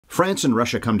France and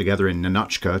Russia come together in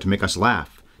Ninotchka to make us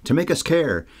laugh, to make us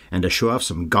care, and to show off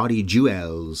some gaudy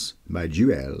jewels. By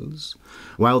jewels.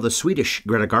 While the Swedish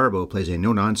Greta Garbo plays a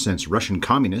no-nonsense Russian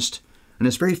communist, and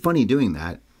is very funny doing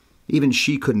that, even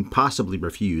she couldn't possibly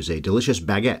refuse a delicious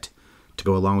baguette to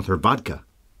go along with her vodka.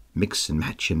 Mix and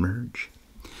match and merge.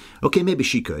 Okay, maybe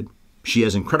she could. She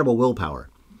has incredible willpower.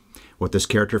 What this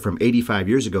character from 85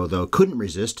 years ago, though, couldn't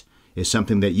resist is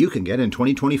something that you can get in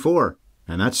 2024,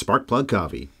 and that's Sparkplug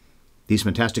coffee. These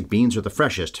fantastic beans are the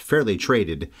freshest, fairly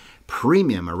traded,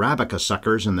 premium Arabica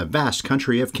suckers in the vast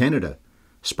country of Canada.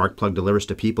 Sparkplug delivers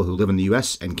to people who live in the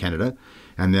US and Canada,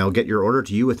 and they'll get your order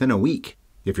to you within a week.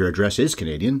 If your address is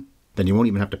Canadian, then you won't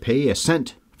even have to pay a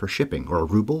cent for shipping, or a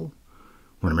ruble,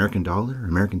 or an American dollar,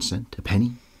 American cent, a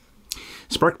penny.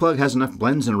 Sparkplug has enough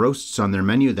blends and roasts on their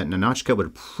menu that Ninotchka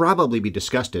would probably be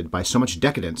disgusted by so much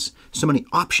decadence, so many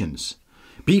options.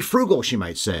 Be frugal, she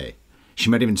might say. She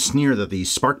might even sneer that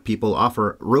these Spark people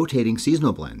offer rotating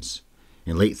seasonal blends.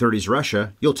 In late 30s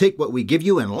Russia, you'll take what we give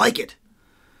you and like it.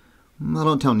 Well,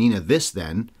 don't tell Nina this,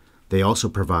 then. They also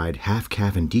provide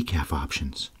half-calf and decaf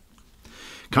options.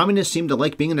 Communists seem to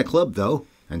like being in a club, though,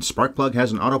 and Sparkplug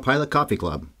has an autopilot coffee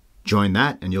club. Join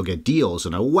that, and you'll get deals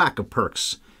and a whack of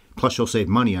perks. Plus, you'll save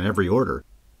money on every order.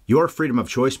 Your freedom of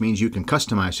choice means you can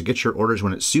customize to get your orders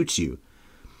when it suits you.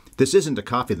 This isn't a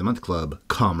Coffee of the Month club,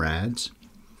 comrades.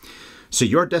 So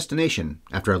your destination,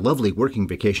 after a lovely working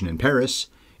vacation in Paris,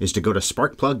 is to go to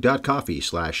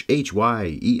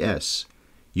sparkplug.coffee/HYES.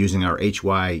 Using our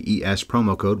HYES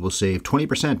promo code will save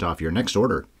 20% off your next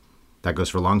order. That goes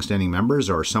for long-standing members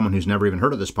or someone who's never even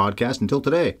heard of this podcast until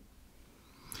today.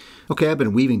 Okay, I've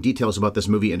been weaving details about this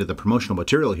movie into the promotional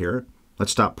material here.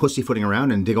 Let's stop pussyfooting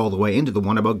around and dig all the way into the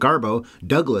one about Garbo,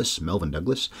 Douglas, Melvyn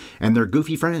Douglas, and their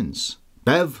goofy friends.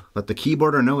 Bev, let the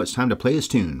keyboarder know it's time to play his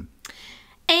tune.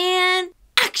 And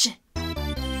action!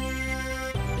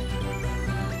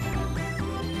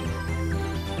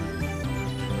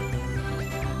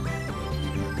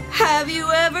 Have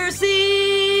you ever seen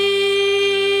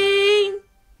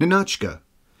Ninotchka?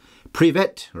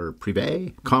 Privet, or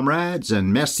privé, comrades,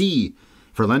 and merci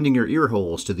for lending your ear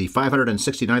holes to the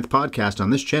 569th podcast on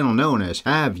this channel known as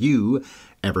Have You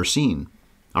Ever Seen?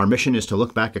 Our mission is to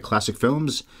look back at classic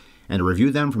films and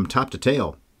review them from top to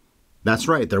tail. That's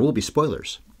right, there will be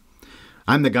spoilers.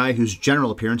 I'm the guy whose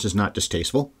general appearance is not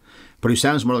distasteful, but who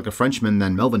sounds more like a Frenchman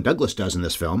than Melvyn Douglas does in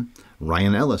this film,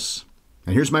 Ryan Ellis.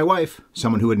 And here's my wife,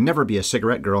 someone who would never be a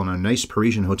cigarette girl in a nice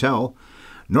Parisian hotel,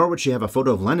 nor would she have a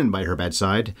photo of Lenin by her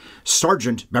bedside,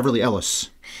 Sergeant Beverly Ellis.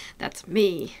 That's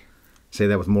me. Say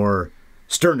that with more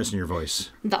sternness in your voice.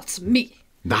 That's me.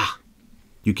 Ah,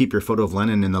 you keep your photo of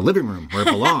Lenin in the living room where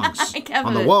it belongs,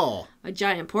 on the wall. A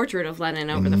giant portrait of Lenin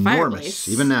over Enormous, the fireplace.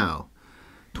 Even now,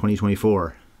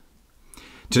 2024.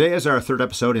 Today is our third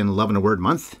episode in Love in a Word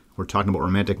month. We're talking about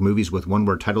romantic movies with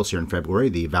one-word titles here in February,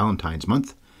 the Valentine's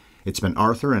month. It's been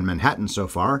Arthur and Manhattan so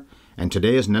far, and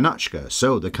today is Ninotchka,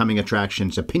 so the coming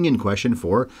attraction's opinion question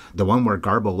for the one where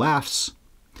Garbo laughs.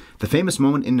 The famous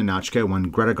moment in Ninotchka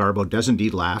when Greta Garbo does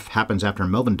indeed laugh happens after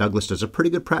Melvyn Douglas does a pretty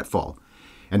good pratfall.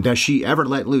 And does she ever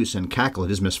let loose and cackle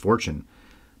at his misfortune?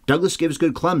 Douglas gives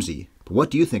good clumsy, but what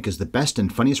do you think is the best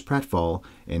and funniest pratfall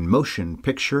in motion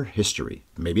picture history?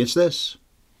 Maybe it's this.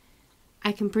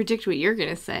 I can predict what you're going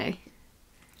to say.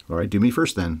 All right, do me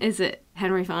first then. Is it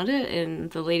Henry Fonda in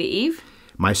The Lady Eve?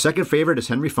 My second favorite is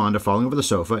Henry Fonda falling over the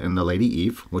sofa in The Lady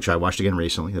Eve, which I watched again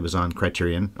recently. It was on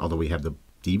Criterion, although we have the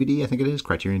DVD, I think it is,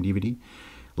 Criterion DVD.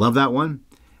 Love that one.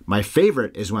 My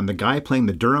favorite is when the guy playing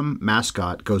the Durham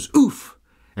mascot goes oof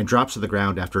and drops to the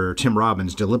ground after Tim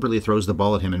Robbins deliberately throws the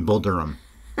ball at him in Bull Durham.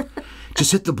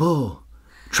 Just hit the bull.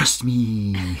 Trust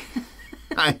me.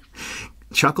 I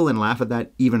chuckle and laugh at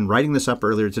that, even writing this up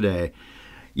earlier today.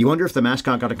 You wonder if the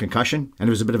mascot got a concussion, and it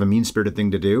was a bit of a mean-spirited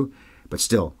thing to do, but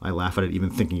still, I laugh at it even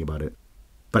thinking about it.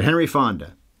 But Henry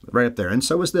Fonda, right up there, and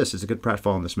so is this. It's a good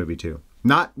pratfall in this movie, too.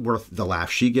 Not worth the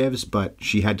laugh she gives, but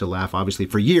she had to laugh, obviously,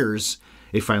 for years.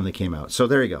 It finally came out. So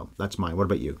there you go. That's mine. What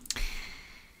about you?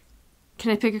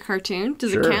 Can I pick a cartoon?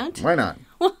 Does Sure. it count? Why not?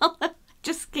 Well, I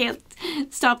just can't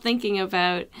stop thinking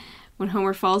about when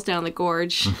Homer falls down the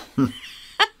gorge. I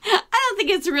don't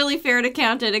think it's really fair to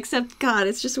count it, except, God,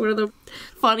 it's just one of the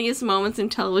funniest moments in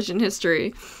television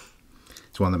history.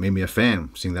 It's one that made me a fan,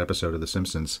 seeing that episode of The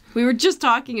Simpsons. We were just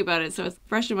talking about it, so it's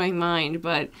fresh in my mind,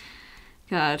 but,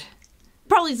 God,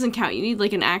 probably doesn't count. You need,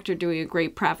 like, an actor doing a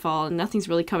great pratfall, and nothing's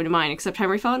really coming to mind except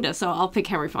Henry Fonda, so I'll pick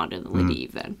Henry Fonda in The Lady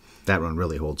Eve, then. That one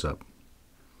really holds up.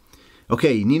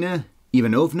 Okay, Nina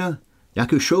Ivanovna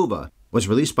Yakushova was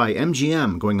released by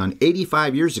MGM going on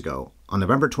 85 years ago on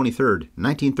November 23rd,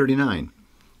 1939.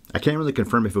 I can't really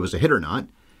confirm if it was a hit or not,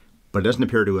 but it doesn't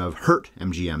appear to have hurt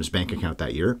MGM's bank account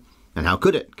that year. And how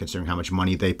could it, considering how much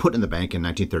money they put in the bank in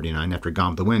 1939 after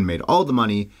Gone with the Wind made all the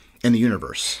money in the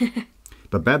universe?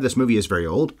 But Bev, this movie is very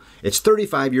old. It's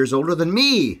 35 years older than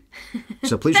me.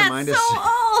 So please remind us.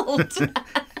 That's so old!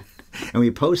 And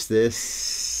we post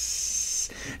this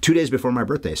 2 days before my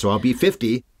birthday, so I'll be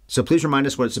 50. So please remind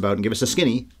us what it's about and give us a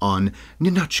skinny on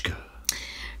Ninotchka.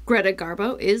 Greta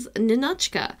Garbo is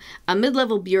Ninotchka, a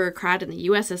mid-level bureaucrat in the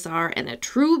USSR and a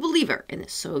true believer in the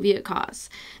Soviet cause.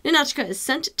 Ninotchka is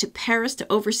sent to Paris to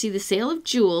oversee the sale of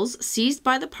jewels seized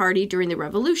by the party during the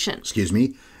revolution. Excuse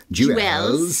me?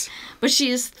 Jewels. But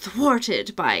she is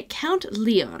thwarted by Count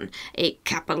Leon, a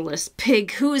capitalist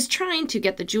pig who is trying to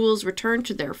get the jewels returned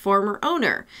to their former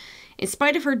owner. In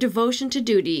spite of her devotion to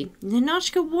duty,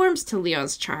 Ninotchka warms to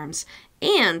Leon's charms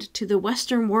and to the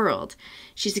Western world.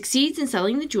 She succeeds in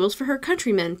selling the jewels for her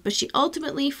countrymen, but she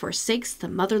ultimately forsakes the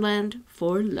motherland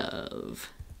for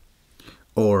love.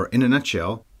 Or, in a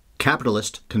nutshell,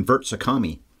 capitalist converts a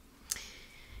commie.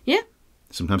 Yeah.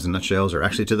 Sometimes the nutshells are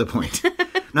actually to the point.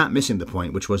 Not missing the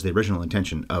point, which was the original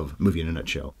intention of Movie in a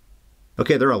Nutshell.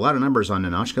 Okay, there are a lot of numbers on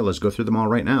Ninotchka. Let's go through them all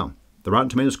right now. The Rotten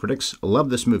Tomatoes critics love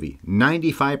this movie.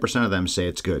 95% of them say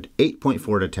it's good.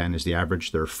 8.4 to 10 is the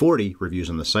average. There are 40 reviews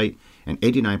on the site, and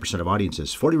 89% of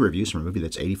audiences. 40 reviews from a movie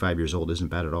that's 85 years old isn't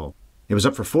bad at all. It was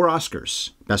up for 4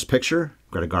 Oscars. Best Picture,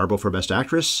 Greta Garbo for Best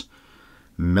Actress,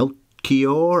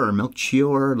 Melchior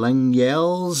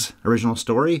Langel's original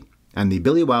story, and the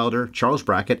Billy Wilder, Charles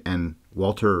Brackett, and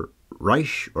Walter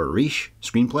Reich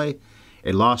screenplay.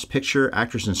 It lost Picture,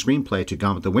 Actress, and Screenplay to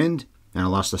Gone with the Wind, and it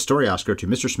lost the Story Oscar to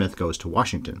Mr. Smith Goes to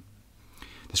Washington.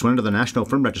 This went into the National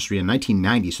Film Registry in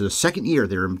 1990, so the second year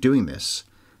they were doing this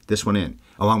went in,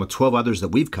 along with 12 others that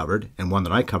we've covered, and one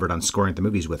that I covered on Scoring the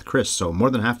Movies with Chris, so more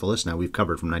than half the list now we've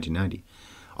covered from 1990.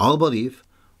 All About Eve,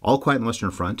 All Quiet on the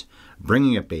Western Front,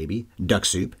 Bringing Up Baby, Duck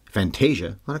Soup,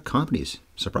 Fantasia, a lot of comedies,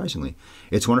 surprisingly,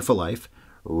 It's a Wonderful Life,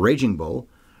 Raging Bull,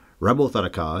 Rebel Without a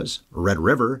Cause, Red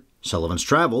River, Sullivan's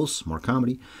Travels, more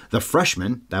comedy, The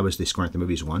Freshman, that was the Scoring the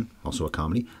Movies one, also a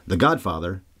comedy, The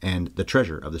Godfather, and The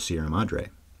Treasure of the Sierra Madre.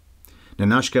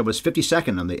 Ninotchka was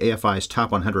 52nd on the AFI's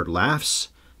Top 100 Laughs,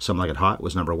 Some Like It Hot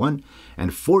was number 1,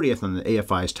 and 40th on the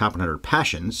AFI's Top 100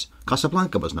 Passions,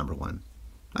 Casablanca was number 1.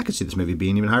 I could see this movie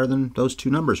being even higher than those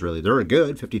two numbers, really. They're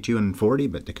good, 52 and 40,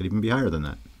 but they could even be higher than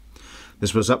that.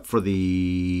 This was up for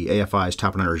the AFI's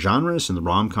Top 100 Genres in the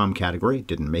rom-com category.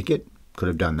 Didn't make it. Could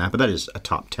have done that, but that is a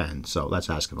top 10, so that's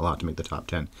asking a lot to make the top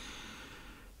 10.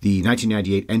 The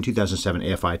 1998 and 2007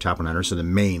 AFI Top 100, so the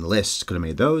main list could have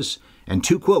made those. And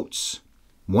 2 quotes.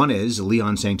 One is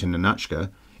Leon saying to Ninotchka,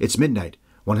 "It's midnight.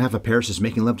 One half of Paris is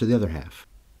making love to the other half."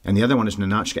 And the other one is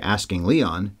Ninotchka asking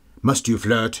Leon, "Must you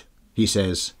flirt?" He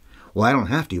says, "Well, I don't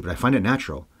have to, but I find it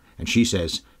natural." And she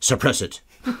says, "Suppress it."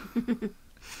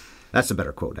 That's a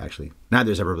better quote, actually.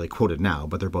 Neither's ever really quoted now,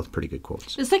 but they're both pretty good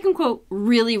quotes. The second quote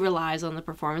really relies on the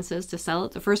performances to sell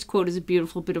it. The first quote is a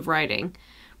beautiful bit of writing,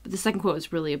 but the second quote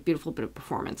is really a beautiful bit of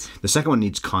performance. The second one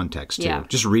needs context, too. Yeah.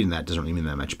 Just reading that doesn't really mean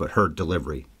that much, but her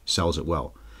delivery sells it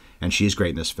well. And she's great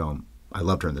in this film. I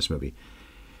loved her in this movie.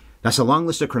 That's a long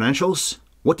list of credentials.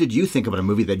 What did you think about a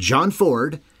movie that John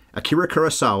Ford, Akira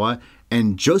Kurosawa,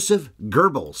 and Joseph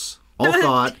Goebbels all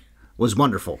thought was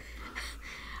wonderful?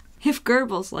 If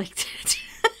Goebbels liked it,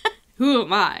 who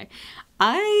am I?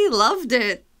 I loved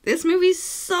it. This movie's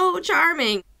so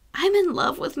charming. I'm in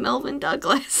love with Melvyn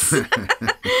Douglas.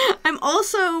 I'm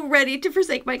also ready to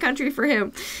forsake my country for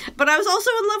him. But I was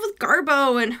also in love with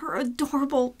Garbo and her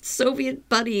adorable Soviet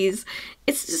buddies.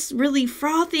 It's just really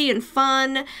frothy and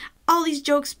fun. All these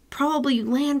jokes probably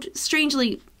land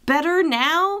strangely better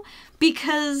now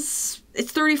because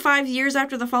it's 35 years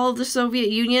after the fall of the Soviet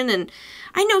Union, and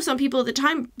I know some people at the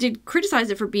time did criticize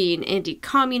it for being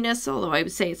anti-communist, although I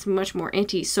would say it's much more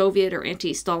anti-Soviet or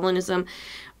anti-Stalinism.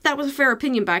 That was a fair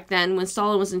opinion back then when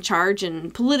Stalin was in charge,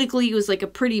 and politically it was like a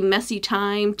pretty messy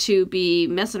time to be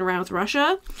messing around with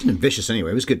Russia. It was vicious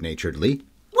anyway. It was good-naturedly.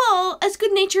 Well, it's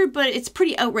good-natured, but it's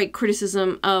pretty outright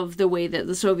criticism of the way that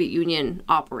the Soviet Union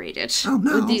operated. Oh,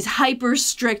 no. With these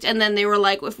hyper-strict, and then they were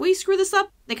like, if we screw this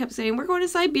up, they kept saying, we're going to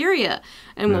Siberia.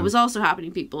 And what was also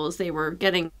happening to people is they were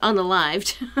getting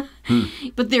unalived.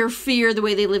 But their fear, the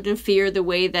way they lived in fear, the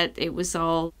way that it was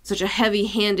all such a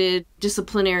heavy-handed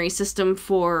disciplinary system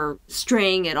for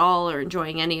straying at all or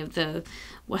enjoying any of the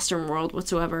Western world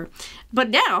whatsoever. But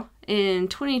now, in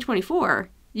 2024,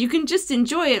 you can just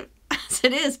enjoy it as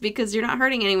it is because you're not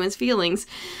hurting anyone's feelings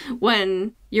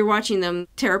when you're watching them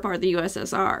tear apart the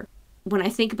USSR. When I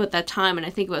think about that time and I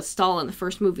think about Stalin, the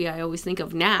first movie I always think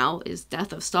of now is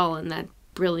Death of Stalin, that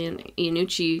brilliant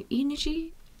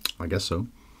Iannucci? I guess so.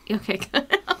 Okay,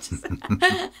 good.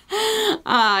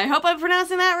 I hope I'm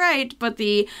pronouncing that right. But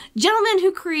the gentleman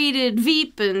who created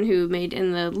Veep and who made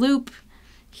In the Loop,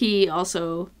 he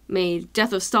also made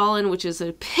Death of Stalin, which is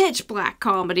a pitch black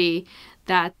comedy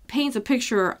that paints a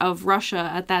picture of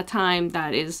Russia at that time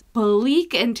that is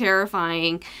bleak and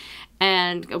terrifying,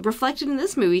 and reflected in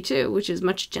this movie too, which is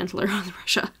much gentler on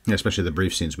Russia. Yeah, especially the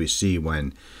brief scenes we see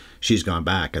when she's gone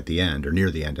back at the end, or near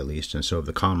the end at least, and so of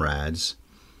the comrades.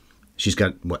 She's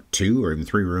got, 2 or even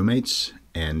 3 roommates,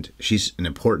 and she's an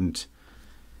important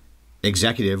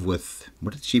executive with,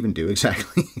 what did she even do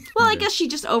exactly? Well, I guess she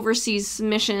just oversees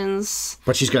missions.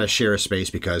 But she's got to share a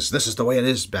space because this is the way it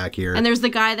is back here. And there's the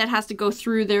guy that has to go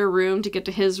through their room to get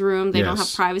to his room. They don't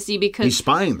have privacy because... He's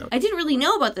spying them. I didn't really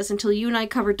know about this until you and I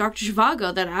covered Dr.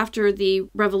 Zhivago, that after the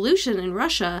revolution in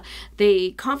Russia,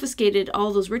 they confiscated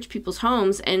all those rich people's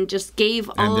homes and just gave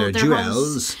all of their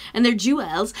homes... And their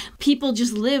jewels. People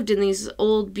just lived in these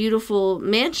old, beautiful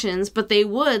mansions, but they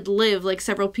would live like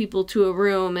several people to a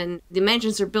room, and the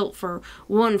mansions are built for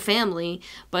one family,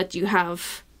 but you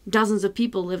have dozens of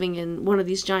people living in one of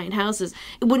these giant houses.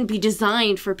 It wouldn't be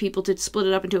designed for people to split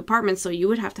it up into apartments, so you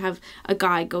would have to have a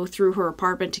guy go through her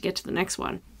apartment to get to the next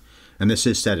one. And this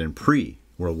is set in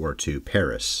pre-World War II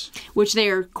Paris. Which they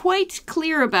are quite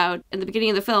clear about in the beginning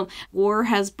of the film. War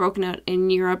has broken out in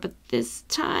Europe at this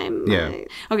time. Yeah.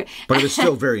 Okay. But it was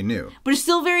still very new. But it's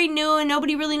still very new, and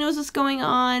nobody really knows what's going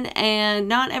on, and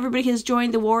not everybody has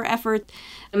joined the war effort.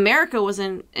 America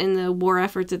wasn't in the war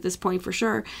efforts at this point for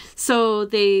sure. So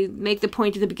they make the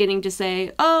point at the beginning to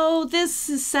say, oh, this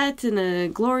is set in a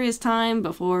glorious time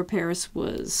before Paris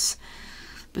was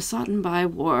besotted by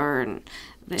war. And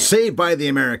saved by the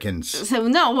Americans. So,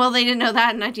 no, well, they didn't know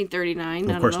that in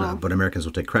 1939. Of course not, but Americans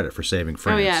will take credit for saving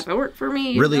France. Oh, yeah, if it worked for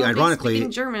me. Really, ironically,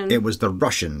 it was the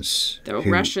Russians. The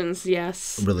Russians,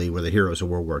 yes. Really were the heroes of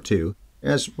World War II,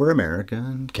 as were America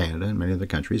and Canada and many other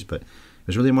countries, but it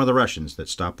was really more the Russians that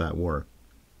stopped that war.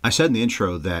 I said in the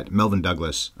intro that Melvyn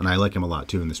Douglas, and I like him a lot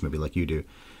too in this movie, like you do,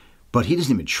 but he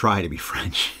doesn't even try to be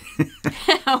French.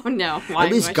 Oh, no. Why?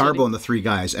 At least Garbo and the 3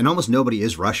 guys, and almost nobody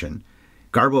is Russian.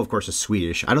 Garbo, of course, is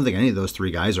Swedish. I don't think any of those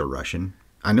 3 guys are Russian.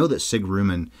 I know that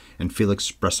Sigrun and Felix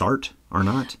Bressart are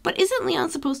not. But isn't Leon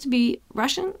supposed to be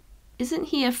Russian? Isn't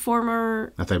he a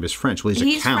former... I thought he was French. Well, he's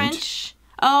a count. He's French.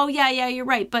 Oh, yeah, you're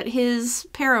right. But his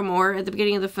paramour at the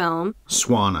beginning of the film...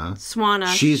 Swana.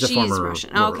 She's a former...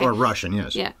 Russian. Oh, okay. Or Russian,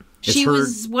 yes. Yeah. She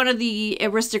was one of the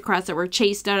aristocrats that were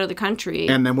chased out of the country.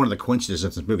 And then one of the coincidences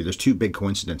of this movie, there's 2 big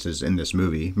coincidences in this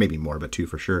movie, maybe more, but 2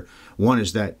 for sure. One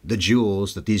is that the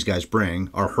jewels that these guys bring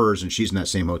are hers, and she's in that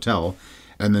same hotel.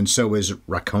 And then so is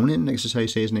Rakonin, I guess is how you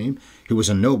say his name, who was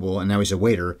a noble, and now he's a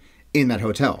waiter in that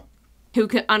hotel. Who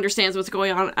understands what's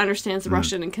going on, understands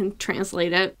Russian, and can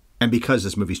translate it. And because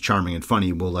this movie's charming and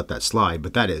funny, we'll let that slide.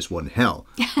 But that is one hell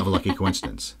of a lucky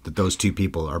coincidence that those 2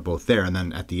 people are both there. And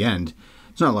then at the end...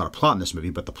 There's not a lot of plot in this movie,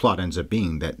 but the plot ends up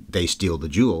being that they steal the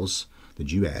jewels,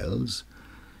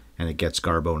 and it gets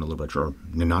Garbo in a little bit, or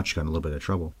Ninotchka in a little bit of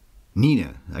trouble.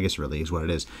 Nina, I guess really is what it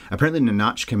is. Apparently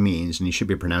Ninotchka means, and you should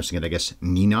be pronouncing it, I guess,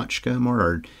 Ninotchka more,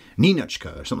 or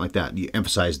Ninotchka, or something like that. You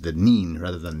emphasize the nin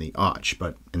rather than the och,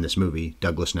 but in this movie,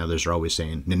 Douglas and others are always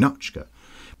saying Ninotchka.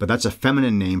 But that's a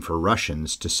feminine name for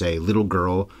Russians to say little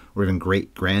girl or even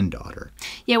great-granddaughter.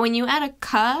 Yeah, when you add a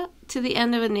ka to the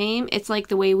end of a name, it's like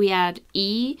the way we add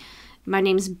e. My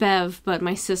name's Bev, but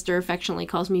my sister affectionately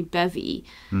calls me Bevy.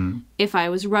 Mm. If I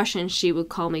was Russian, she would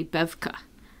call me Bevka.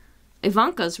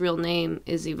 Ivanka's real name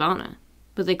is Ivana,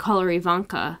 but they call her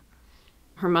Ivanka.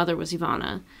 Her mother was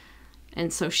Ivana,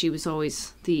 and so she was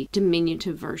always the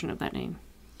diminutive version of that name.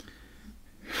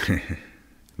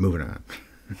 Moving on.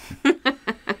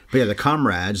 But yeah, the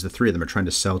comrades, the 3 of them, are trying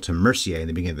to sell to Mercier in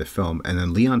the beginning of the film, and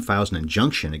then Leon files an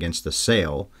injunction against the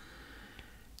sale.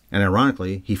 And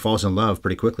ironically, he falls in love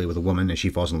pretty quickly with a woman, and she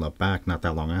falls in love back not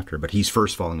that long after. But he's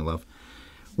first falling in love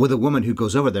with a woman who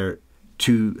goes over there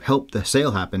to help the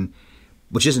sale happen,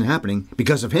 which isn't happening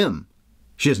because of him.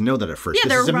 She doesn't know that at first. Yeah,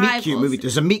 this is a rivals. meet cute movie.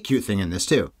 There's a meet cute thing in this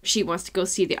too. She wants to go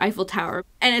see the Eiffel Tower,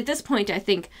 and at this point, I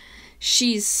think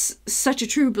she's such a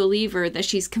true believer that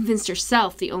she's convinced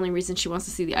herself the only reason she wants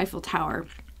to see the Eiffel Tower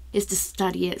is to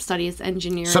study its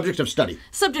engineering. Subject of study.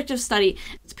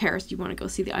 It's Paris. You want to go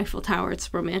see the Eiffel Tower.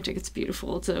 It's romantic. It's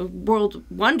beautiful. It's a world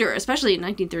wonder, especially in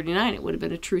 1939. It would have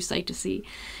been a true sight to see.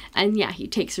 And yeah, he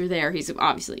takes her there. He's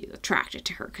obviously attracted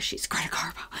to her because she's Greta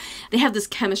Garbo. They have this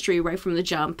chemistry right from the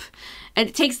jump. And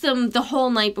it takes them the whole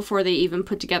night before they even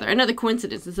put together. Another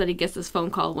coincidence is that he gets this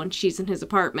phone call when she's in his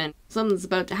apartment. Something's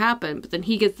about to happen, but then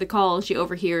he gets the call and she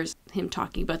overhears him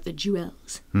talking about the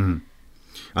jewels. Mm-hmm.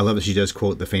 I love that she does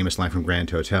quote the famous line from Grand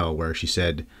Hotel where she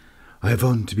said, I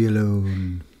want to be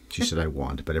alone. She said, I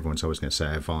want, but everyone's always going to say,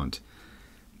 I want.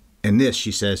 And this,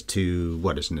 she says to,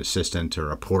 what is an assistant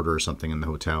or a porter or something in the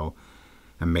hotel,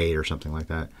 a maid or something like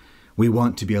that. We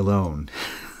want to be alone.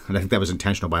 And I think that was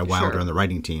intentional by Wilder and the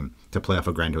writing team to play off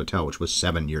a Grand Hotel, which was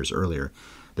 7 years earlier.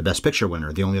 The Best Picture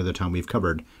winner, the only other time we've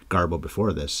covered Garbo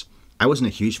before this. I wasn't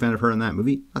a huge fan of her in that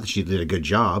movie. Not that she did a good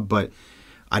job, but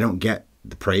I don't get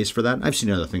the praise for that. I've seen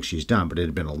other things she's done, but it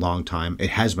had been a long time.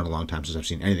 It has been a long time since I've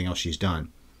seen anything else she's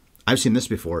done. I've seen this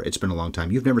before. It's been a long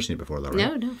time. You've never seen it before, though,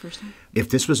 right? No, first time. If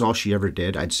this was all she ever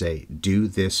did, I'd say, do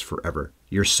this forever.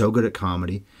 You're so good at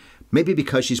comedy. Maybe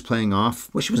because she's playing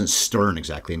off, well, she wasn't stern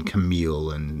exactly in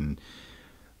Camille, and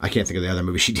I can't think of the other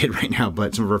movie she did right now,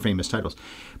 but some of her famous titles.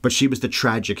 But she was the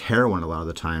tragic heroine a lot of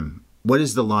the time. What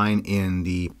is the line in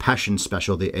the Passion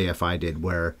special the AFI did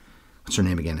where, what's her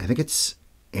name again? I think it's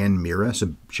Anne Mira,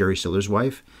 so Jerry Stiller's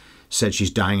wife, said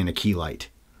she's dying in a key light.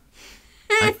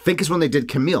 I think it's when they did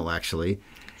Camille, actually.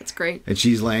 That's great. And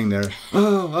she's laying there,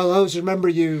 oh, I'll always remember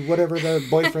you, whatever the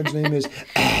boyfriend's name is.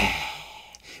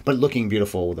 But looking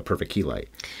beautiful with a perfect key light.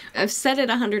 I've said it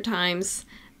 100 times.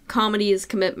 Comedy is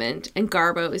commitment, and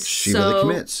Garbo is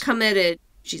really committed.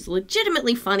 She's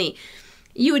legitimately funny.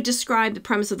 You would describe the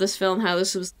premise of this film, how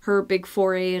this was her big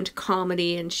foray into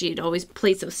comedy, and she'd always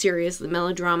played so serious, the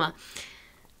melodrama.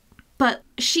 But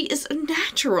she is a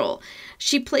natural.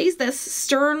 She plays this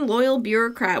stern, loyal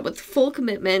bureaucrat with full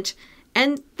commitment.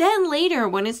 And then later,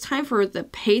 when it's time for the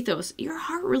pathos, your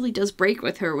heart really does break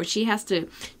with her when she has to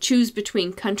choose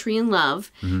between country and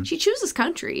love. Mm-hmm. She chooses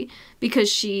country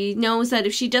because she knows that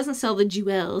if she doesn't sell the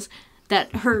jewels,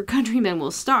 that her countrymen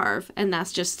will starve, and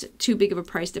that's just too big of a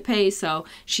price to pay. So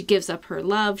she gives up her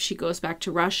love. She goes back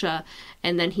to Russia,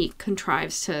 and then he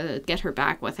contrives to get her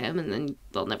back with him, and then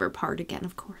they'll never part again,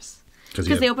 of course.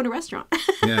 Because they open a restaurant.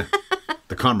 Yeah.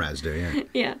 The comrades do, yeah.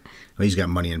 Yeah. Well, he's got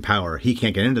money and power. He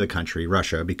can't get into the country,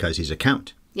 Russia, because he's a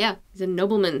count. Yeah. He's a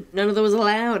nobleman. None of those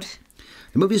allowed.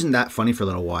 The movie isn't that funny for a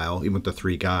little while, even with the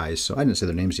three guys. So I didn't say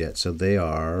their names yet. So they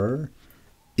are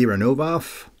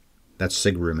Iranovov. That's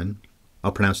Sig Rumen.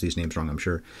 I'll pronounce these names wrong, I'm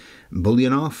sure.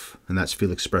 Bulyanov, and that's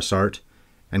Felix Bressart.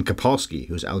 And Kapolsky,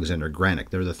 who's Alexander Granick.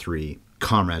 They're the three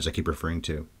comrades I keep referring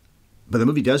to. But the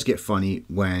movie does get funny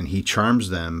when he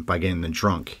charms them by getting them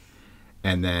drunk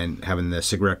and then having the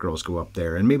cigarette girls go up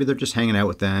there. And maybe they're just hanging out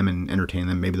with them and entertaining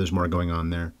them. Maybe there's more going on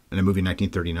there. In a movie in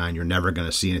 1939, you're never going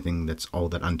to see anything that's all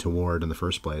that untoward in the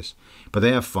first place. But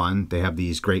they have fun. They have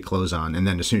these great clothes on. And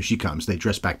then as soon as she comes, they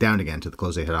dress back down again to the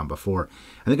clothes they had on before.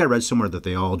 I think I read somewhere that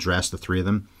they all dress, the three of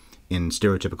them, in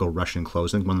stereotypical Russian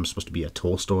clothes. I think one of them was supposed to be a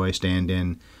Tolstoy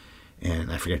stand-in.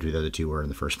 And I forget who the other two were in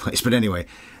the first place. But anyway,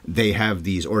 they have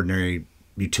these ordinary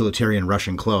utilitarian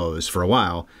Russian clothes for a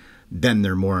while. Then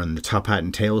they're more in the top hat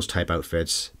and tails type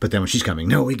outfits. But then when she's coming,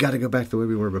 no, we got to go back the way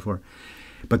we were before.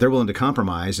 But they're willing to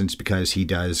compromise, and it's because he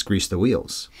does grease the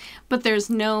wheels. But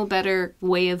there's no better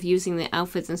way of using the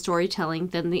outfits and storytelling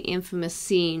than the infamous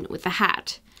scene with the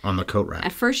hat. On the coat rack.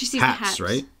 At first she sees hats, the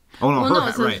hat. Right? Oh, no, well, her no,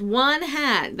 hat, so right. it's one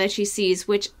hat that she sees,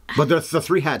 which... But the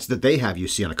three hats that they have you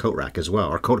see on a coat rack as well,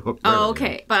 or coat hook. Oh,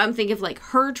 okay. Yeah. But I'm thinking of, like,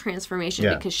 her transformation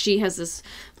because she has this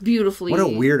beautifully... What a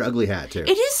weird, ugly hat, too.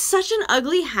 It is such an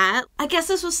ugly hat. I guess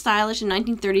this was stylish in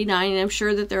 1939, and I'm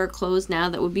sure that there are clothes now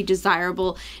that would be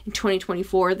desirable in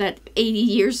 2024 that 80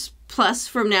 years plus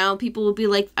from now, people will be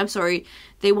like, I'm sorry,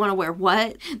 they want to wear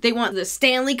what? They want the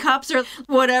Stanley Cups or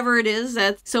whatever it is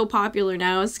that's so popular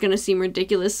now. It's going to seem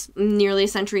ridiculous nearly a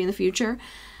century in the future.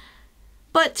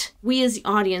 But we as the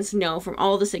audience know from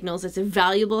all the signals it's a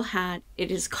valuable hat. It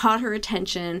has caught her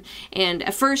attention. And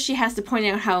at first she has to point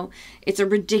out how it's a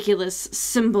ridiculous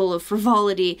symbol of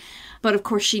frivolity. But of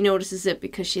course she notices it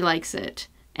because she likes it.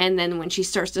 And then when she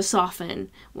starts to soften,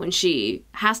 when she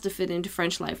has to fit into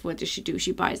French life, what does she do?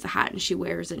 She buys the hat and she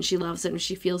wears it and she loves it and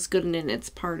she feels good in it. And it's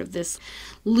part of this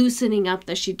loosening up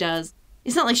that she does.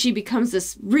 It's not like she becomes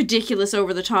this ridiculous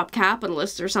over-the-top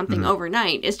capitalist or something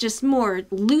overnight. It's just more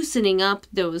loosening up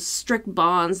those strict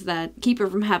bonds that keep her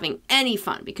from having any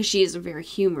fun because she is a very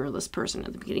humorless person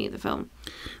at the beginning of the film.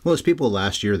 Well, as people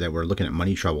last year that were looking at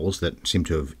money troubles that seem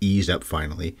to have eased up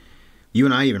finally, you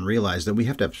and I even realized that we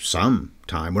have to have some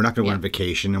time. We're not going to go on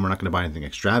vacation and we're not going to buy anything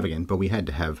extravagant, but we had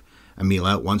to have a meal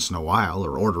out once in a while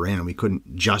or order in, and we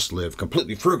couldn't just live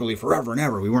completely frugally forever and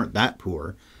ever. We weren't that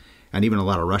poor. And even a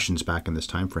lot of Russians back in this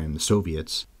time frame, the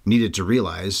Soviets, needed to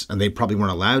realize, and they probably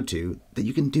weren't allowed to, that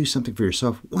you can do something for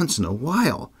yourself once in a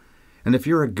while. And if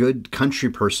you're a good country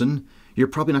person, you're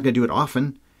probably not going to do it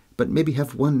often, but maybe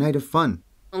have one night of fun.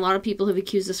 A lot of people have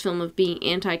accused this film of being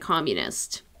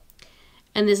anti-communist.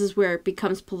 And this is where it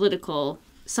becomes political,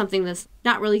 something that's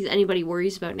not really anybody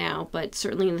worries about now, but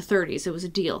certainly in the 30s it was a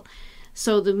deal.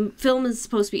 So the film is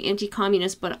supposed to be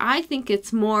anti-communist, but I think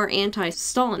it's more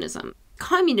anti-Stalinism.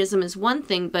 Communism is one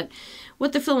thing, but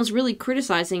what the film is really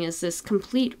criticizing is this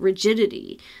complete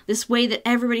rigidity, this way that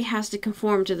everybody has to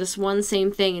conform to this one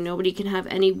same thing and nobody can have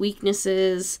any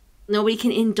weaknesses. Nobody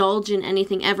can indulge in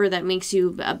anything ever that makes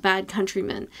you a bad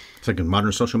countryman. It's like in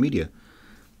modern social media.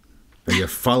 Are you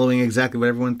following exactly what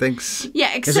everyone thinks?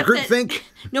 Yeah, except as a group that think?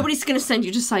 Nobody's going to send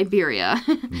you to Siberia.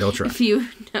 They'll try.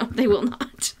 No, they will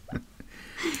not.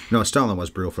 No, Stalin was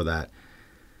brutal for that.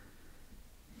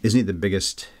 Isn't he the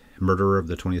biggest murderer of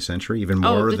the 20th century? Even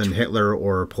more than Hitler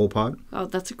or Pol Pot? Oh,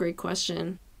 that's a great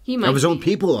question. He might of his own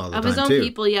people all the time, Of his own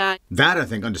people, yeah. That, I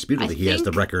think, undisputedly, he has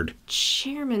the record.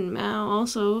 Chairman Mao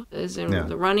also is in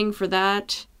the running for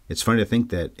that. It's funny to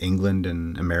think that England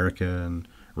and America and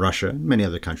Russia, and many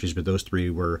other countries, but those three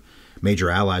were major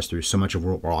allies through so much of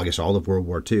all of World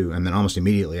War II. And then almost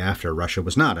immediately after, Russia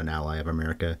was not an ally of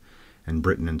America and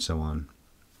Britain and so on.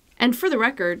 And for the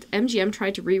record, MGM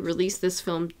tried to re-release this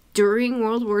film during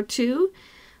World War II,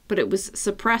 but it was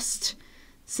suppressed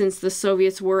since the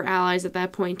Soviets were allies at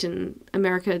that point and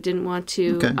America didn't want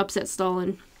to upset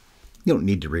Stalin. You don't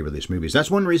need to re-release movies. That's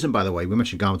one reason, by the way, we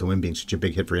mentioned Gone with the Wind being such a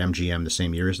big hit for MGM the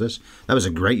same year as this. That was a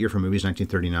great year for movies,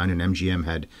 1939, and MGM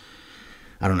had,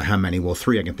 I don't know how many, well,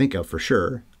 3 I can think of for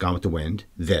sure. Gone with the Wind,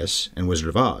 this, and Wizard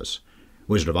of Oz.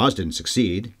 Wizard of Oz didn't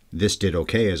succeed. This did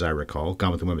okay, as I recall.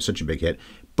 Gone with the Wind was such a big hit.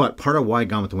 But part of why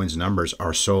Gone with the Wind's numbers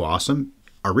are so awesome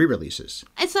are re-releases.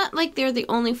 It's not like they're the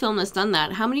only film that's done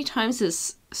that. How many times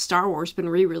has Star Wars been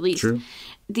re-released? True.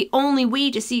 The only way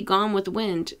to see Gone with the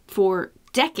Wind for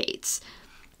decades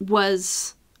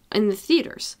was in the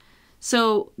theaters.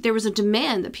 So there was a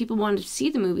demand that people wanted to see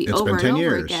the movie over and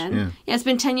over again. Yeah, it's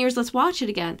been 10 years. Let's watch it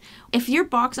again. If your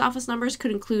box office numbers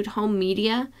could include home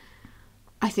media,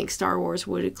 I think Star Wars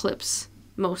would eclipse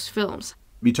most films.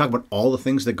 You talk about all the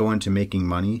things that go into making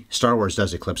money. Star Wars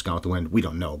does eclipse Gone with the Wind. We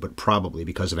don't know, but probably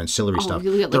because of ancillary stuff.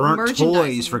 There aren't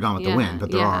toys for Gone with the Wind,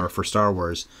 but there are for Star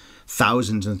Wars.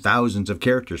 Thousands and thousands of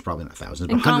characters, probably not thousands,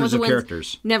 but hundreds of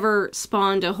characters. Never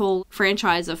spawned a whole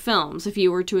franchise of films if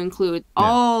you were to include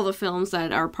all the films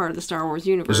that are part of the Star Wars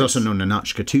universe. There's also no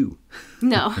Ninotchka 2.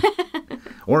 No.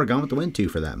 Or Gone with the Wind 2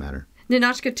 for that matter.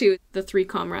 Ninotchka 2, the 3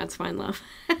 comrades find love.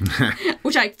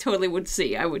 Which I totally would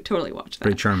see. I would totally watch that.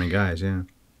 Pretty charming guys, yeah.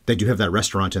 They do have that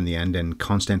restaurant in the end in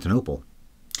Constantinople.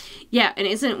 Yeah, and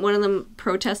isn't one of them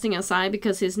protesting outside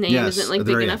because his name isn't like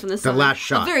big enough in the sun? The last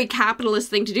shot. A very capitalist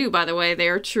thing to do, by the way. They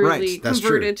are truly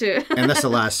converted to. And that's the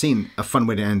last scene. A fun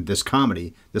way to end this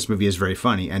comedy. This movie is very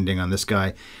funny, ending on this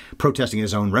guy protesting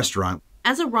his own restaurant.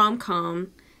 As a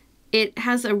rom-com, it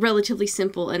has a relatively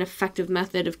simple and effective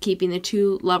method of keeping the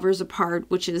two lovers apart,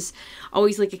 which is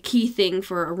always like a key thing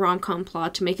for a rom-com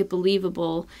plot to make it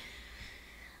believable.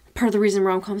 Part of the reason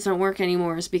rom-coms don't work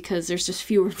anymore is because there's just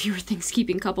fewer and fewer things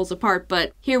keeping couples apart.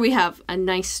 But here we have a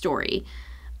nice story.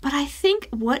 But I think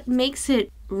what makes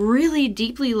it really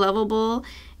deeply lovable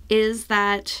is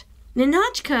that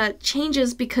Ninotchka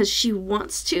changes because she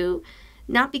wants to,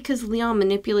 not because Leon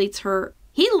manipulates her.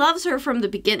 He loves her from the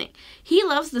beginning. He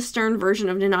loves the stern version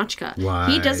of Ninotchka.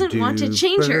 He doesn't want to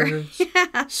change her.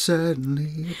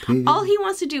 Suddenly appear? All he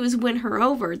wants to do is win her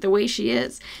over the way she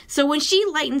is. So when she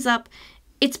lightens up,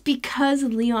 it's because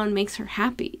Leon makes her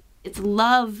happy. It's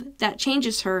love that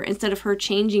changes her instead of her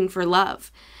changing for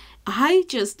love. I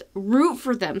just root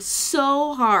for them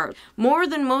so hard. More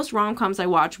than most rom-coms I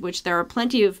watch, which there are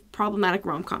plenty of problematic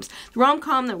rom-coms. The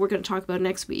rom-com that we're going to talk about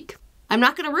next week, I'm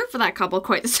not going to root for that couple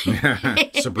quite the same.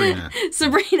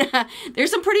 Sabrina. There's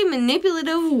some pretty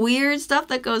manipulative, weird stuff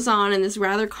that goes on in this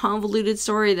rather convoluted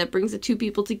story that brings the two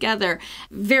people together.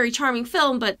 Very charming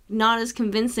film, but not as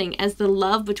convincing as the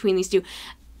love between these two.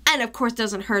 And of course,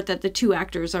 doesn't hurt that the two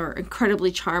actors are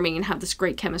incredibly charming and have this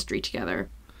great chemistry together.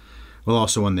 Well,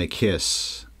 also when they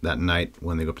kiss that night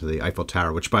when they go up to the Eiffel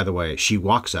Tower, which, by the way, she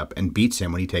walks up and beats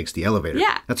him when he takes the elevator.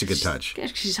 Yeah. That's a good touch.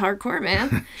 She's hardcore,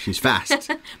 man. She's fast.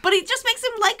 But it just makes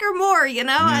him like her more, you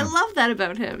know? Yeah. I love that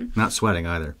about him. Not sweating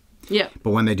either. Yeah.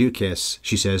 But when they do kiss,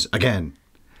 she says, again.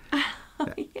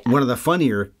 One of the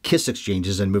funnier kiss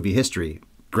exchanges in movie history.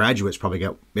 Graduates probably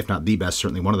got, if not the best,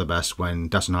 certainly one of the best, when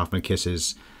Dustin Hoffman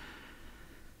kisses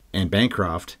Anne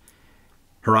Bancroft.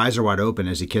 Her eyes are wide open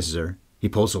as he kisses her. He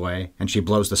pulls away, and she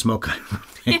blows the smoke out of her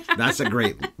face. That's a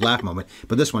great laugh moment.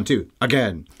 But this one, too.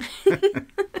 Again.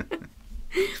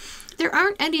 There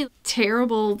aren't any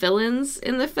terrible villains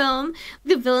in the film.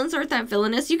 The villains aren't that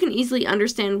villainous. You can easily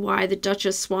understand why the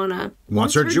Duchess Swanna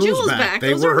wants her jewels back.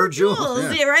 Those were her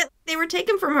jewels. Yeah, right? They were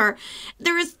taken from her.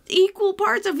 There is equal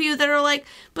parts of you that are like,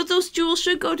 but those jewels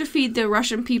should go to feed the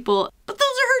Russian people. But those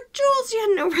are her jewels. You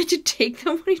had no right to take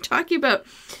them. What are you talking about?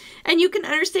 And you can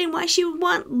understand why she would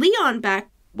want Leon back.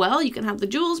 Well, you can have the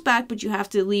jewels back, but you have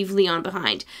to leave Leon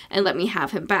behind and let me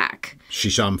have him back. She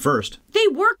saw him first. They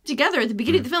worked together at the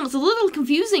beginning of the film. It's a little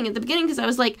confusing at the beginning because I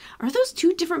was like, are those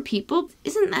two different people?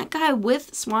 Isn't that guy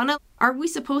with Swana? Are we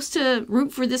supposed to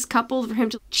root for this couple, for him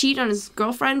to cheat on his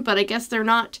girlfriend? But I guess they're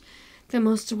not the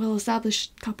most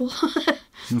well-established couple.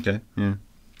 Okay, yeah.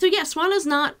 So yeah, Swana's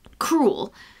not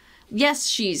cruel. Yes,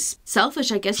 she's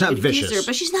selfish, I guess you could accuse her,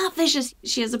 but she's not vicious.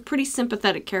 She has a pretty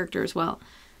sympathetic character as well.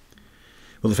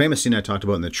 Well, the famous scene I talked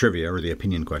about in the trivia, or the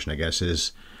opinion question, I guess,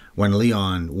 is when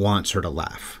Leon wants her to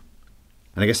laugh.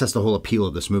 And I guess that's the whole appeal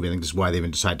of this movie. I think this is why they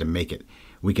even decided to make it.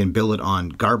 We can build it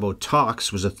on Garbo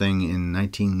Talks was a thing in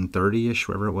 1930-ish,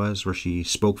 wherever it was, where she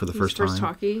spoke for the first time. First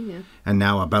talkie, yeah. And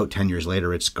now, about 10 years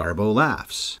later, it's Garbo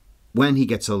Laughs. When he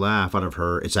gets a laugh out of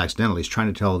her, it's accidental. He's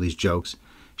trying to tell these jokes.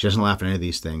 She doesn't laugh at any of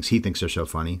these things. He thinks they're so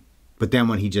funny. But then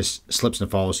when he just slips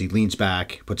and falls, he leans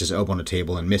back, puts his elbow on the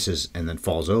table and misses, and then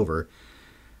falls over.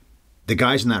 The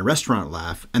guys in that restaurant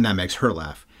laugh, and that makes her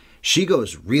laugh. She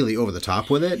goes really over the top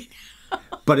with it,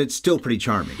 but it's still pretty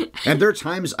charming. And there are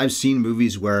times I've seen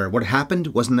movies where what happened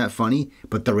wasn't that funny,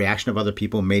 but the reaction of other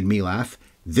people made me laugh.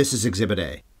 This is Exhibit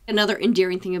A. Another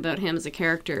endearing thing about him as a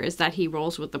character is that he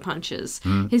rolls with the punches.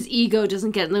 His ego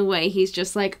doesn't get in the way. He's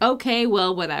just like, okay,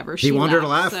 well, whatever. He wanted her to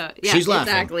laugh. So, yeah, she's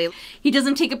laughing. Exactly. He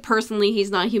doesn't take it personally.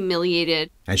 He's not humiliated.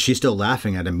 And she's still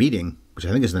laughing at a meeting, which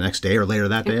I think is the next day or later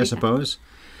that day, I suppose.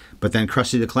 But then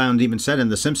Krusty the Clown even said in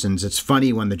The Simpsons, it's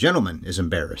funny when the gentleman is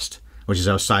embarrassed, which is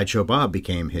how Sideshow Bob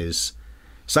became his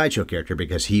sideshow character,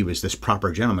 because he was this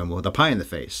proper gentleman with a pie in the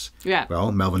face. Yeah.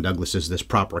 Well, Melvyn Douglas is this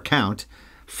proper count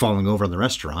falling over in the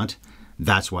restaurant.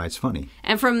 That's why it's funny.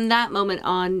 And from that moment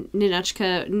on,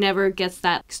 Ninotchka never gets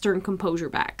that stern composure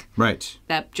back. Right.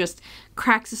 That just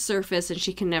cracks the surface and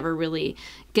she can never really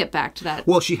get back to that.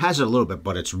 Well, she has it a little bit,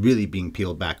 but it's really being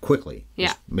peeled back quickly.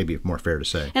 Yeah. Maybe more fair to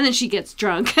say. And then she gets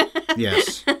drunk.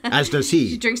 Yes. As does he.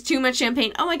 She drinks too much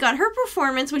champagne. Oh my God, her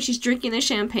performance when she's drinking the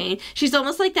champagne, she's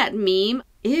almost like that meme.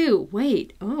 Ew,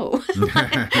 wait, oh.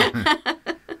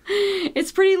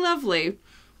 It's pretty lovely.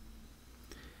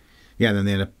 Yeah, and then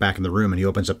they end up back in the room, and he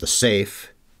opens up the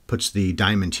safe, puts the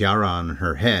diamond tiara on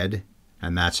her head,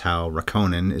 and that's how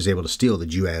Rakonen is able to steal the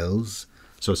jewels.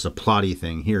 So it's a plotty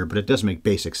thing here, but it does make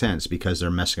basic sense because they're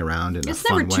messing around in a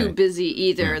fun way. It's never too busy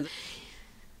either. Yeah.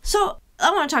 So I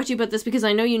want to talk to you about this because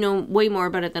I know you know way more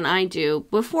about it than I do.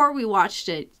 Before we watched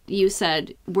it, you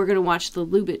said, we're going to watch the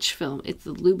Lubitsch film. It's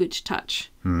the Lubitsch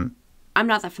Touch. Mm-hmm. I'm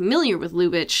not that familiar with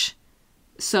Lubitsch,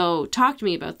 so talk to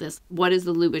me about this. What is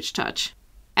the Lubitsch Touch?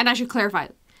 And I should clarify,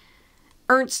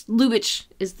 Ernst Lubitsch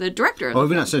is the director of the film. film. Have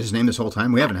we not said his name this whole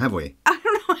time? We haven't, have we? I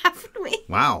don't know, haven't we?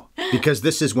 Wow. Because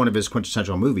this is one of his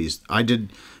quintessential movies. I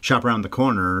did Shop Around the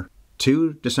Corner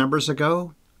 2 Decembers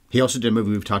ago. He also did a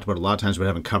movie we've talked about a lot of times but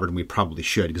haven't covered, and we probably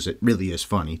should because it really is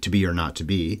funny, To Be or Not to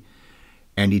Be.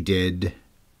 And he did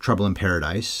Trouble in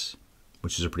Paradise,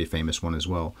 which is a pretty famous one as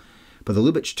well. But the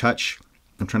Lubitsch Touch,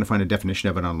 I'm trying to find a definition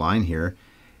of it online here.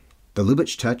 The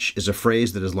Lubitsch Touch is a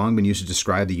phrase that has long been used to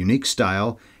describe the unique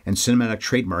style and cinematic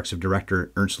trademarks of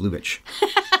director Ernst Lubitsch.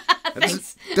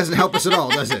 That doesn't help us at all,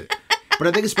 does it? But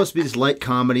I think it's supposed to be this light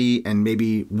comedy and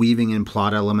maybe weaving in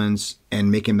plot elements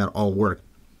and making that all work.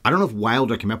 I don't know if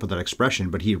Wilder came up with that expression,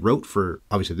 but he wrote for,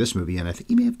 obviously, this movie, and I think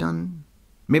he may have done,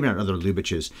 maybe not other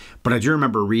Lubitsch's, but I do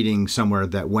remember reading somewhere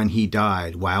that when he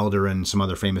died, Wilder and some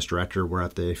other famous director were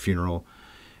at the funeral,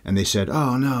 and they said,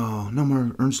 oh, no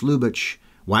more Ernst Lubitsch.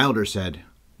 Wilder said,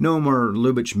 no more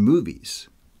Lubitsch movies,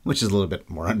 which is a little bit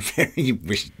more unfair. You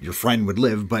wish your friend would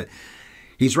live, but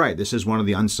he's right. This is one of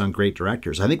the unsung great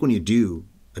directors. I think when you do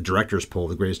a director's poll,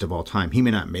 the greatest of all time, he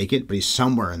may not make it, but he's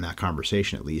somewhere in that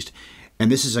conversation at least.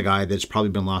 And this is a guy that's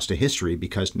probably been lost to history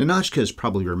because Ninotchka is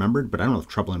probably remembered, but I don't know if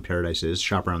Trouble in Paradise is.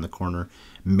 Shop Around the Corner,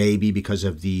 maybe because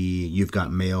of the You've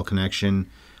Got Mail connection,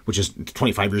 which is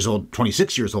 25 years old,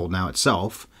 26 years old now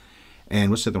itself. And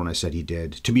what's the other one I said he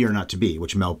did? To Be or Not to Be,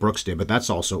 which Mel Brooks did, but that's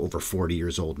also over 40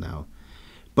 years old now.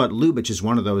 But Lubitsch is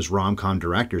one of those rom-com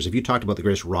directors. If you talked about the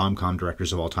greatest rom-com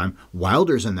directors of all time,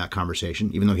 Wilder's in that conversation,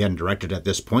 even though he hadn't directed at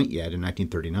this point yet in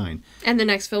 1939. And the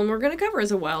next film we're going to cover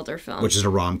is a Wilder film. Which is a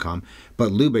rom-com.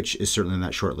 But Lubitsch is certainly in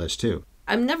that short list, too.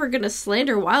 I'm never going to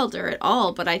slander Wilder at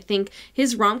all, but I think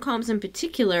his rom-coms in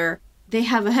particular, they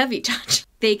have a heavy touch.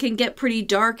 They can get pretty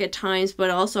dark at times,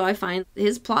 but also I find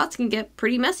his plots can get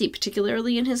pretty messy,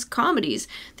 particularly in his comedies.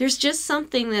 There's just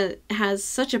something that has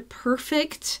such a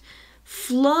perfect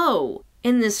flow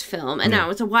in this film. And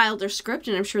now it's a Wilder script,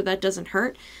 and I'm sure that doesn't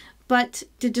hurt. But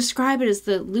to describe it as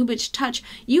the Lubitsch Touch,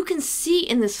 you can see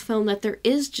in this film that there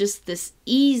is just this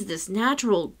ease, this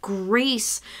natural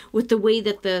grace with the way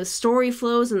that the story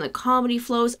flows and the comedy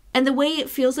flows, and the way it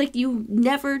feels like you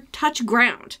never touch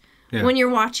ground when you're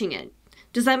watching it.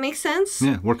 Does that make sense?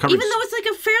 Yeah, we're covering... Even though it's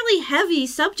like a fairly heavy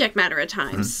subject matter at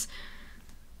times.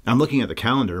 I'm looking at the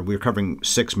calendar. We're covering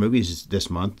 6 movies this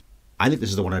month. I think this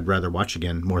is the one I'd rather watch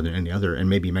again more than any other, and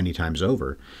maybe many times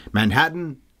over.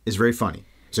 Manhattan is very funny.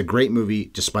 It's a great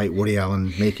movie, despite Woody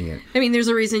Allen making it. I mean, there's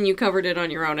a reason you covered it on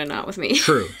your own and not with me.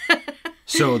 True.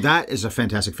 So that is a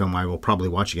fantastic film I will probably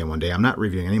watch again one day. I'm not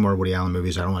reviewing any more Woody Allen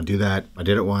movies. I don't want to do that. I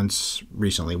did it once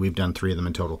recently. We've done 3 of them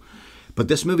in total. But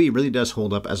this movie really does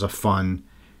hold up as a fun,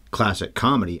 classic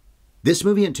comedy. This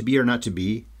movie and To Be or Not to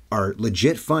Be are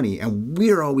legit funny, and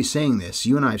we're always saying this.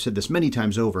 You and I have said this many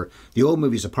times over. The old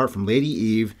movies, apart from Lady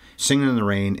Eve, Singing in the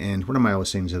Rain, and what am I always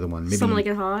saying is the other one? Maybe Something Like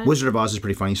It Hot. Wizard of Oz is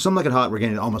pretty funny. Something Like It Hot, we're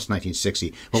getting almost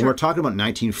 1960. But we're talking about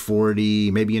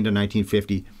 1940, maybe into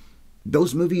 1950.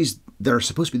 Those movies that are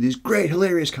supposed to be these great,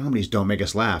 hilarious comedies don't make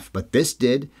us laugh. But this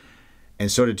did, and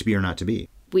so did To Be or Not to Be.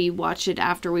 We watched it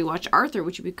after we watched Arthur,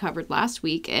 which we covered last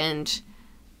week, and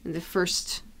in the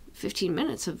first 15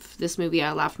 minutes of this movie,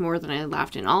 I laughed more than I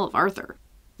laughed in all of Arthur.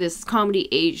 This comedy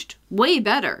aged way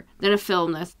better than a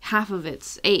film that's half of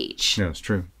its age. Yeah, it's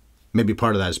true. Maybe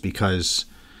part of that is because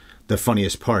the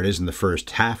funniest part is in the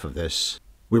first half of this.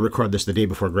 We record this the day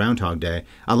before Groundhog Day.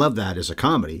 I love that as a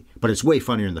comedy, but it's way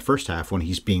funnier in the first half when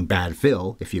he's being Bad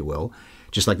Phil, if you will.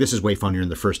 Just like this is way funnier in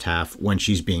the first half when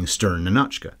she's being stern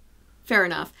Ninotchka. Fair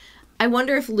enough. I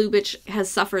wonder if Lubitsch has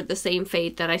suffered the same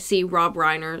fate that I see Rob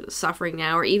Reiner suffering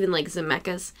now, or even like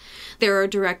Zemeckis. There are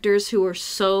directors who are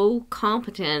so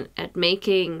competent at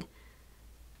making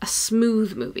a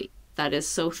smooth movie that is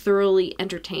so thoroughly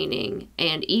entertaining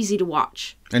and easy to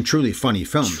watch. And truly funny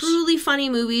films. Truly funny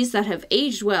movies that have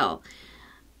aged well.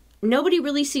 Nobody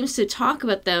really seems to talk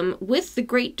about them with the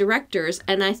great directors,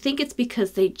 and I think it's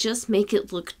because they just make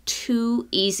it look too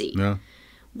easy. Yeah.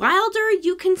 Wilder,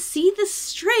 you can see the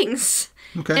strings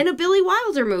in a Billy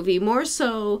Wilder movie, more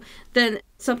so than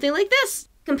something like this.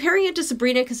 Comparing it to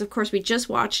Sabrina, because of course we just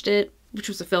watched it, which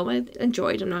was a film I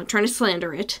enjoyed. I'm not trying to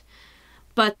slander it.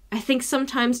 But I think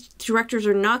sometimes directors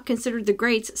are not considered the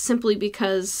greats simply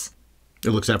because...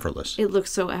 it looks effortless. It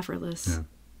looks so effortless. Yeah.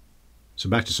 So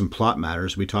back to some plot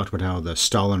matters. We talked about how the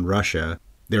Stalin Russia,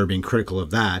 they were being critical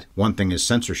of that. One thing is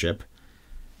censorship.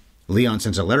 Leon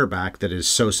sends a letter back that is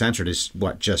so censored as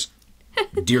what, just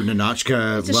Dear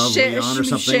Ninotchka, love Leon or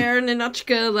something? Share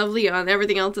Ninotchka, love Leon.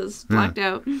 Everything else is blacked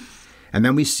out. And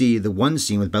then we see the one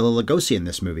scene with Bela Lugosi in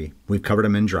this movie. We've covered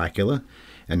him in Dracula.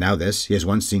 And now this. He has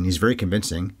one scene. He's very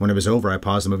convincing. When it was over, I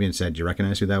paused the movie and said, do you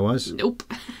recognize who that was? Nope.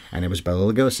 And it was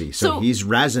Bela Lugosi. So he's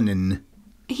Razinin.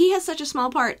 He has such a small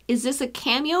part. Is this a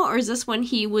cameo, or is this when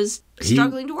he was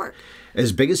struggling to work?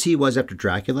 As big as he was after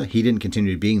Dracula, he didn't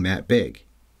continue being that big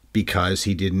because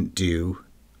he didn't do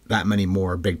that many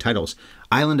more big titles.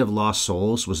 Island of Lost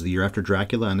Souls was the year after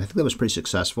Dracula, and I think that was pretty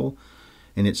successful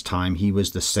in its time. He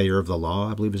was the sayer of the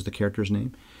law, I believe is the character's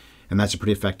name. And that's a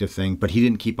pretty effective thing. But he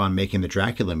didn't keep on making the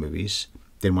Dracula movies.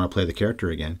 Didn't want to play the character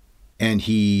again. And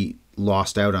he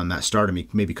lost out on that stardom he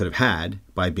maybe could have had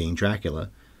by being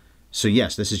Dracula. So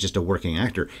yes, this is just a working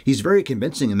actor. He's very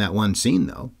convincing in that one scene,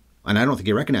 though. And I don't think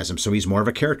you recognize him, so he's more of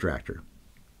a character actor.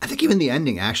 I think even the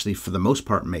ending actually, for the most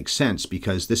part, makes sense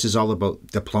because this is all about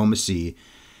diplomacy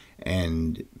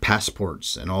and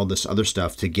passports and all this other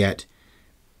stuff to get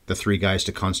the 3 guys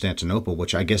to Constantinople,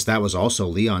 which I guess that was also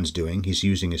Leon's doing. He's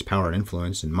using his power and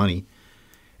influence and money.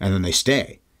 And then they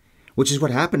stay, which is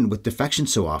what happened with defection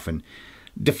so often.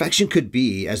 Defection could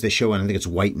be, as they show in, I think it's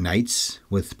White Knights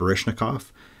with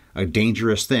Baryshnikov, a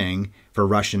dangerous thing for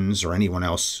Russians or anyone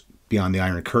else beyond the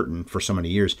Iron Curtain for so many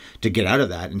years to get out of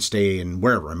that and stay in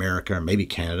wherever, America or maybe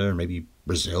Canada or maybe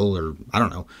Brazil or I don't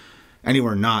know,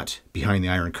 anywhere not behind the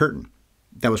Iron Curtain.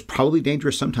 That was probably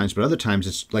dangerous sometimes, but other times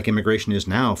it's like immigration is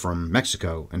now from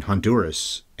Mexico and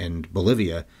Honduras and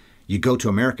Bolivia. You go to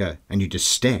America and you just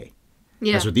stay.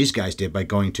 Yeah. That's what these guys did by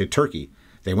going to Turkey.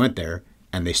 They went there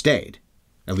and they stayed.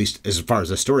 At least as far as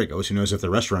the story goes. Who knows if the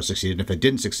restaurant succeeded? And if it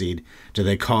didn't succeed, do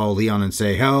they call Leon and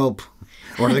say, help?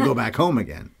 Or do they go back home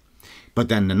again? But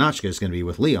then Ninotchka is going to be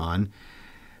with Leon,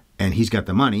 and he's got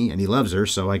the money, and he loves her,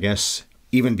 so I guess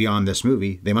even beyond this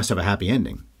movie, they must have a happy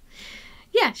ending.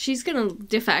 Yeah, she's going to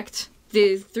defect.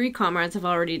 The 3 comrades have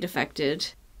already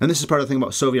defected. And this is part of the thing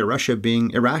about Soviet Russia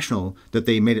being irrational, that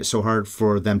they made it so hard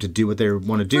for them to do what they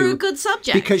want to do. For a good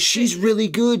subject. Because she's really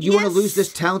good. You want to lose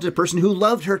this talented person who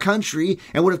loved her country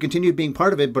and would have continued being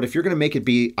part of it, but if you're going to make it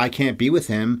be, I can't be with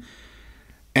him,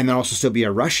 and then also still be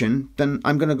a Russian, then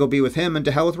I'm going to go be with him, and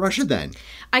to hell with Russia then.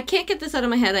 I can't get this out of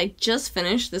my head. I just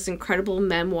finished this incredible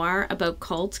memoir about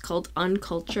cults called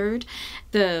Uncultured.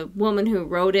 The woman who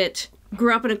wrote it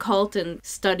grew up in a cult and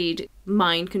studied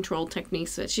mind control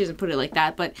techniques. She doesn't put it like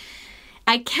that, but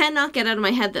I cannot get out of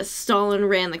my head that Stalin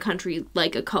ran the country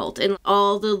like a cult. And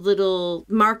all the little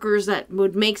markers that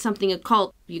would make something a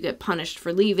cult, you get punished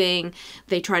for leaving.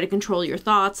 They try to control your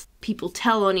thoughts. People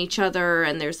tell on each other,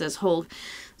 and there's this whole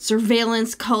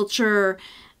surveillance culture.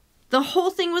 The whole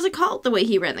thing was a cult, the way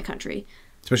he ran the country.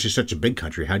 Especially such a big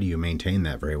country. How do you maintain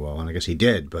that very well? And I guess he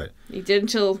did, but... He did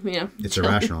until, It's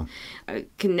irrational. I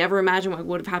can never imagine what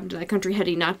would have happened to that country had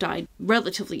he not died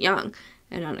relatively young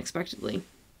and unexpectedly.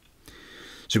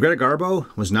 So Greta Garbo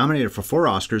was nominated for 4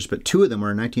 Oscars, but 2 of them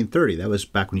were in 1930. That was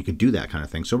back when you could do that kind of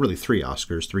thing. So really 3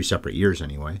 Oscars, 3 separate years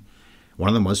anyway. One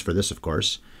of them was for this, of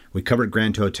course. We covered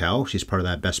Grand Hotel. She's part of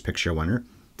that Best Picture winner.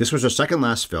 This was her second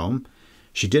last film.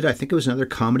 She did, I think it was another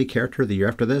comedy character the year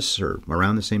after this, or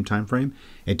around the same time frame.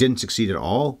 It didn't succeed at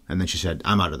all, and then she said,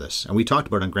 I'm out of this. And we talked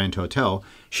about it on Grand Hotel.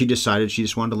 She decided she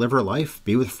just wanted to live her life,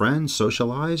 be with friends,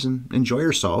 socialize, and enjoy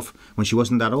herself when she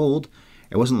wasn't that old.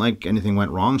 It wasn't like anything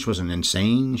went wrong. She wasn't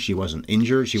insane. She wasn't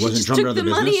injured. She wasn't drummed out of the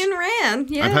business. She took the money and ran.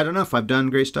 Yeah. I've had enough. I've done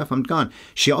great stuff. I'm gone.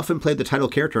 She often played the title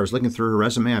character. I was looking through her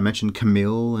resume. I mentioned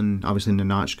Camille and obviously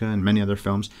Ninotchka and many other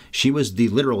films. She was the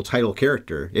literal title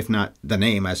character, if not the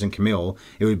name, as in Camille.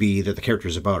 It would be that the character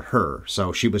is about her.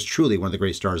 So she was truly one of the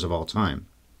great stars of all time.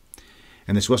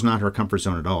 And this was not her comfort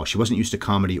zone at all. She wasn't used to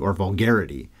comedy or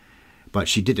vulgarity, but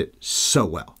she did it so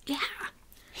well. Yeah.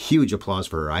 Huge applause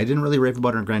for her. I didn't really rave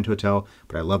about her in Grand Hotel,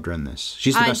 but I loved her in this.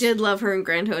 She's the best. I did love her in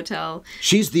Grand Hotel.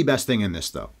 She's the best thing in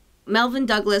this, though. Melvyn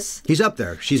Douglas. He's up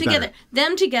there. She's together. better.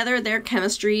 Them together, their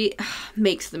chemistry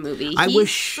makes the movie. I He's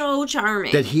wish so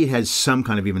charming. that he had some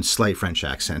kind of even slight French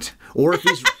accent. Or if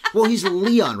he's... well, he's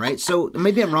Leon, right? So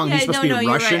maybe I'm wrong. Yeah, he's supposed to be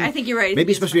Russian. You're right. I think you're right.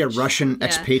 Maybe he's supposed to be a Russian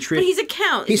expatriate. But he's a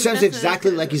count. He sounds exactly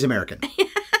like he's American.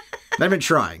 Not even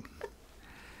trying.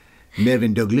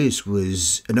 Melvyn Douglas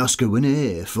was an Oscar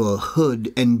winner for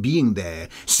Hood and Being There.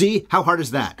 See? How hard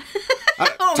is that?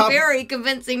 Very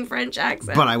convincing French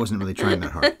accent. But I wasn't really trying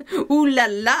that hard. Ooh la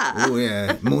la. Oh,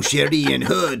 yeah. Mon chéri and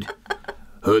Hood.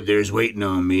 Hood there's waiting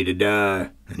on me to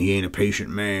die, and he ain't a patient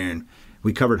man.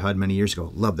 We covered Hood many years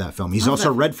ago. Love that film. He's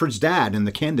also Redford's dad in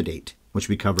The Candidate, which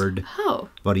we covered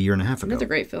about a year and a half ago. Another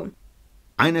great film.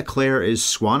 Ina Claire is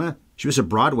Swana. She was a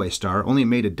Broadway star, only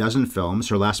made a dozen films.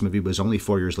 Her last movie was only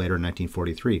 4 years later in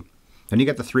 1943. Then you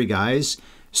got the 3 guys.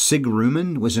 Sig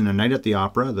Ruman was in A Night at the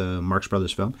Opera, the Marx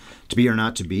Brothers film, To Be or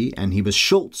Not to Be, and he was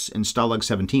Schultz in Stalag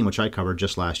 17, which I covered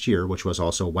just last year, which was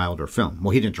also a Wilder film.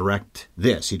 Well, he didn't direct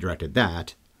this, he directed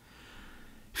that.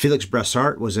 Felix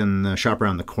Bressart was in The Shop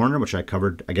Around the Corner, which I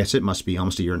covered, I guess it must be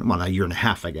almost a year and a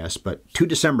half, I guess, but 2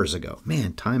 Decembers ago.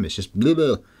 Man, time is just blah,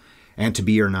 blah. And To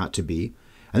Be or Not to Be.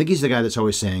 I think he's the guy that's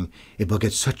always saying, it will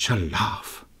get such a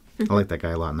laugh. I like that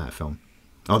guy a lot in that film.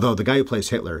 Although the guy who plays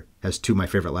Hitler has 2 of my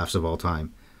favorite laughs of all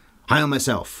time. High on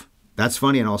Myself. That's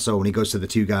funny. And also when he goes to the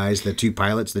 2 guys, the 2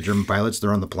 pilots, the German pilots,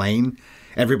 they're on the plane.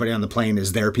 Everybody on the plane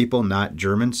is their people, not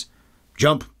Germans.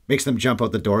 Jump. Makes them jump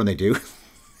out the door, and they do.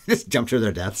 Just jump to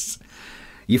their deaths.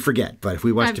 You forget. But if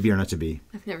we watch To Be or Not to Be.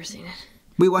 I've never seen it.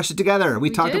 We watched it together. We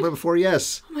talked about it before,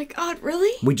 yes. Oh my God,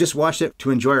 really? We just watched it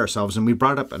to enjoy ourselves, and we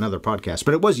brought up another podcast,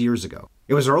 but it was years ago.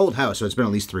 It was our old house, so it's been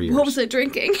at least 3 years. What was it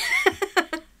drinking?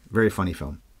 Very funny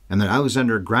film. And then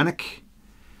Alexander Granick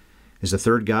is the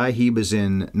 3rd guy. He was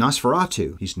in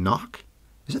Nosferatu. He's Knock.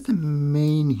 Is that the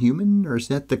main human, or is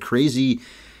that the crazy...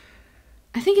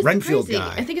 I think it's Renfield crazy.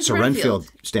 guy. I think it's so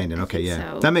Renfield. stand-in. Okay,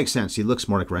 yeah. So. That makes sense. He looks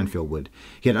more like Renfield would.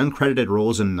 He had uncredited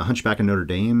roles in The Hunchback of Notre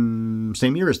Dame,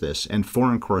 same year as this, and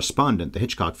Foreign Correspondent, the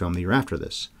Hitchcock film, the year after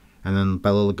this. And then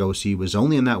Bela Lugosi was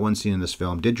only in that one scene in this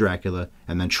film, did Dracula,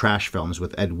 and then trash films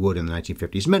with Ed Wood in the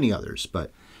 1950s. Many others,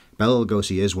 but Bela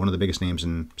Lugosi is one of the biggest names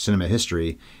in cinema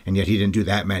history, and yet he didn't do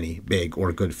that many big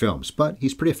or good films. But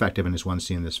he's pretty effective in his one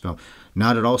scene in this film.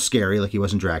 Not at all scary like he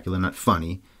was in Dracula, not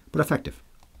funny, but effective.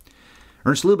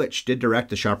 Ernst Lubitsch did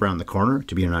direct The Shop Around the Corner,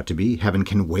 To Be or Not to Be. Heaven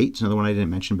Can Wait, another one I didn't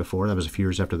mention before. That was a few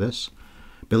years after this.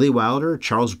 Billy Wilder,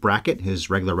 Charles Brackett, his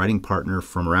regular writing partner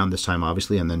from around this time,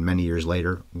 obviously, and then many years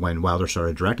later when Wilder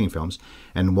started directing films.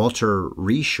 And Walter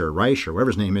Reicher,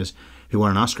 whatever his name is, who won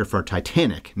an Oscar for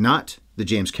Titanic. Not the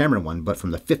James Cameron one, but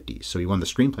from the 50s. So he won the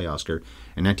Screenplay Oscar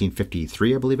in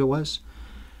 1953, I believe it was.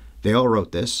 They all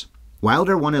wrote this.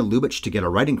 Wilder wanted Lubitsch to get a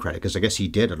writing credit, because I guess he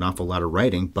did an awful lot of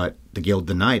writing, but the Guild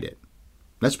denied it.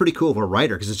 That's pretty cool for a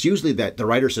writer, because it's usually that the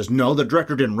writer says, no, the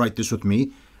director didn't write this with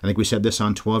me. I think we said this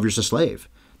on 12 Years a Slave.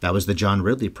 That was the John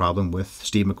Ridley problem with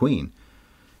Steve McQueen.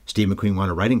 Steve McQueen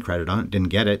wanted a writing credit on it, didn't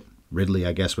get it. Ridley,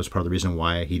 I guess, was part of the reason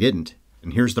why he didn't.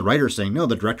 And here's the writer saying, no,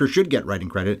 the director should get writing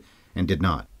credit, and did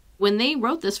not. When they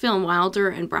wrote this film, Wilder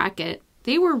and Brackett,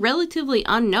 they were relatively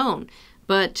unknown.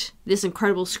 But this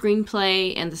incredible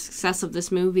screenplay and the success of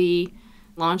this movie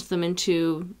launched them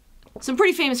into some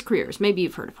pretty famous careers. Maybe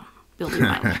you've heard of them. Billy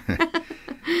Wilder.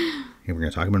 We're going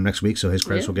to talk about him next week, so his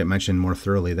credits will get mentioned more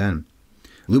thoroughly then.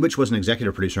 Lubitsch was an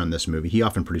executive producer on this movie. He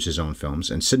often produced his own films,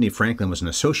 and Sidney Franklin was an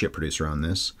associate producer on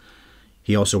this.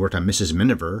 He also worked on Mrs.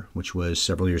 Miniver, which was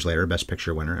several years later, Best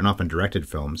Picture winner, and often directed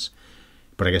films.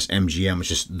 But I guess MGM was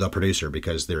just the producer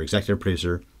because they're executive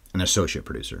producer and associate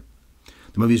producer.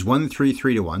 The movie's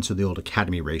 1:3:3:1, so the old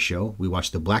Academy ratio. We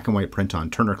watched the black and white print on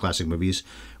Turner Classic Movies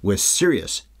with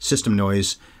serious system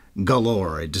noise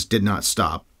galore. It just did not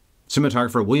stop.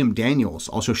 Cinematographer William Daniels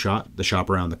also shot The Shop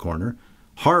Around the Corner,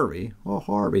 Harvey,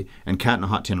 and Cat in a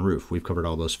Hot Tin Roof. We've covered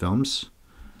all those films.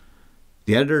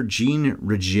 The editor, Gene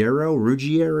Ruggiero,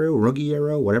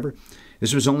 whatever.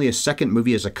 This was only his second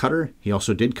movie as a cutter. He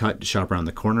also did cut The Shop Around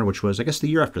the Corner, which was, I guess, the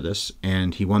year after this,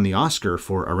 and he won the Oscar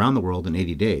for Around the World in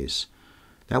 80 Days.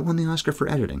 That won the Oscar for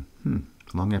editing.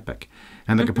 Long epic.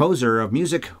 And the composer of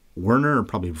music, Werner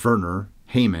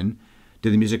Heyman,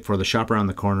 did the music for The Shop Around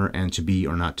the Corner and To Be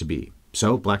or Not to Be.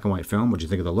 So, black and white film. What do you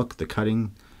think of the look, the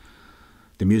cutting,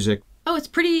 the music? Oh, it's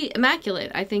pretty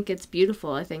immaculate. I think it's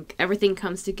beautiful. I think everything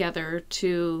comes together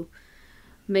to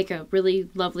make a really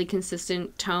lovely,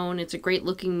 consistent tone. It's a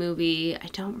great-looking movie. I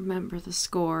don't remember the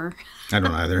score. I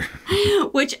don't either.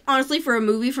 Which, honestly, for a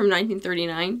movie from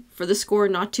 1939, for the score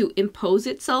not to impose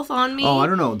itself on me... Oh, I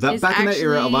don't know. Back in that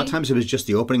era, a lot of times it was just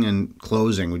the opening and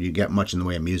closing when you get much in the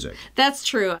way of music. That's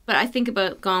true. But I think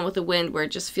about Gone with the Wind, where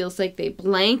it just feels like they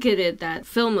blanketed that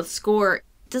film with score.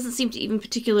 Doesn't seem to even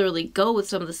particularly go with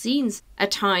some of the scenes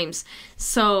at times.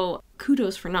 So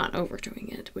kudos for not overdoing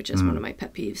it, which is one of my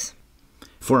pet peeves.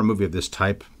 For a movie of this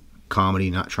type,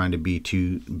 comedy, not trying to be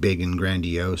too big and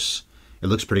grandiose, it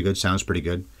looks pretty good, sounds pretty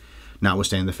good,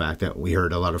 notwithstanding the fact that we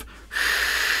heard a lot of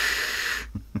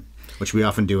which we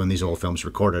often do in these old films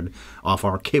recorded off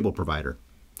our cable provider.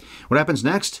 What happens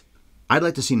next? I'd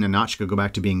like to see Ninotchka go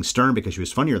back to being stern because she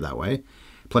was funnier that way.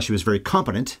 Plus, she was very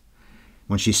competent.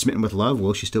 When she's smitten with love,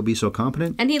 will she still be so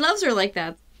competent? And he loves her like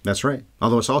that. That's right.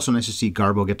 Although it's also nice to see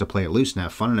Garbo get to play it loose and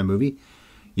have fun in a movie.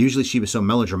 Usually she was so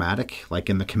melodramatic, like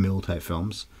in the Camille-type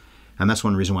films. And that's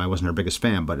one reason why I wasn't her biggest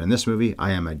fan. But in this movie,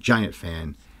 I am a giant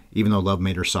fan, even though love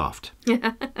made her soft.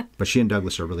 But she and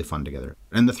Douglas are really fun together.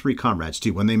 And the three comrades,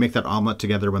 too. When they make that omelet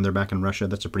together when they're back in Russia,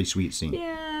 that's a pretty sweet scene.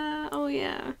 Yeah, oh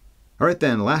yeah. All right,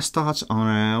 then, last thoughts on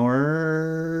our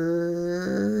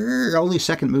only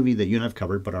second movie that you and I have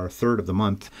covered, but our third of the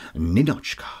month,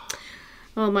 Ninotchka.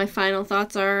 Well, my final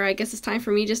thoughts are, I guess it's time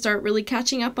for me to start really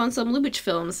catching up on some Lubitsch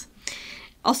films.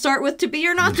 I'll start with To Be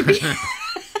or Not to Be.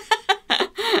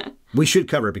 We should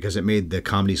cover it because it made the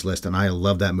comedies list, and I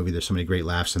love that movie. There's so many great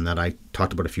laughs in that. I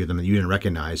talked about a few of them that you didn't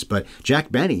recognize. But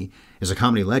Jack Benny is a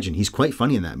comedy legend. He's quite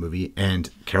funny in that movie. And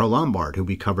Carol Lombard, who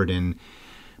we covered in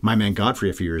My Man Godfrey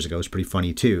a few years ago, is pretty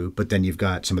funny too. But then you've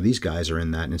got some of these guys are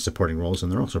in that in supporting roles,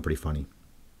 and they're also pretty funny.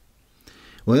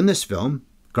 Well, in this film,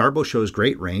 Garbo shows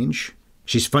great range.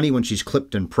 She's funny when she's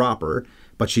clipped and proper,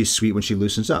 but she's sweet when she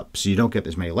loosens up. So you don't get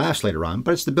as many laughs later on,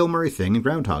 but it's the Bill Murray thing in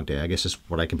Groundhog Day. I guess is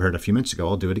what I compared a few minutes ago.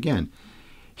 I'll do it again.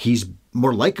 He's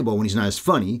more likable when he's not as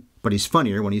funny, but he's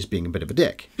funnier when he's being a bit of a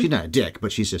dick. She's not a dick,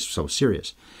 but she's just so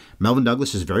serious. Melvyn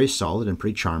Douglas is very solid and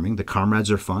pretty charming. The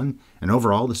comrades are fun. And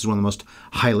overall, this is one of the most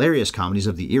hilarious comedies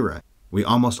of the era. We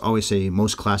almost always say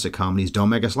most classic comedies don't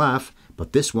make us laugh,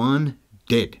 but this one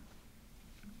did.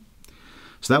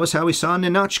 So that was how we saw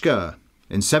Ninotchka.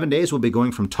 In 7 days, we'll be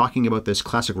going from talking about this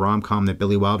classic rom-com that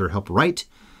Billy Wilder helped write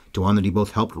to one that he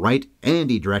both helped write and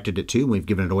he directed it too. We've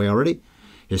given it away already.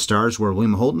 His stars were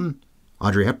William Holden,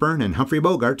 Audrey Hepburn, and Humphrey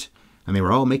Bogart, and they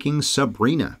were all making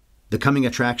Sabrina. The coming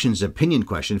attractions opinion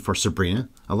question for Sabrina.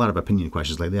 A lot of opinion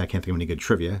questions lately. I can't think of any good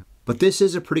trivia. But this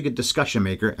is a pretty good discussion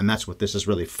maker, and that's what this is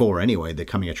really for anyway, the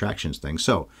coming attractions thing.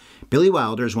 So, Billy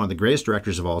Wilder is one of the greatest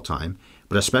directors of all time,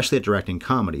 but especially at directing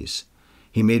comedies.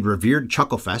 He made revered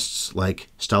chuckle fests like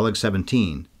Stalag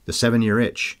 17, The 7-Year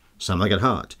Itch, Some Like It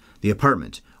Hot, The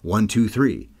Apartment, 1, 2,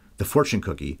 3, The Fortune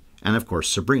Cookie, and of course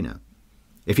Sabrina.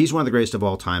 If he's one of the greatest of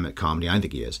all time at comedy, I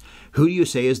think he is, who do you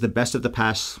say is the best of the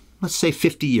past, let's say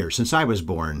 50 years, since I was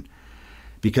born?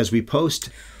 Because we post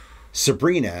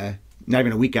Sabrina not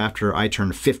even a week after I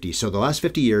turned 50. So the last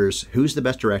 50 years, who's the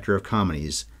best director of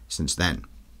comedies since then?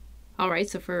 All right,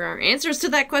 so for our answers to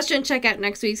that question, check out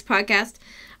next week's podcast.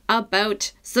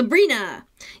 about Sabrina.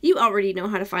 You already know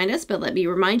how to find us, but let me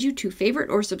remind you to favorite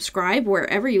or subscribe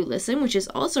wherever you listen, which is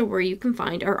also where you can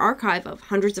find our archive of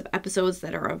hundreds of episodes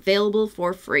that are available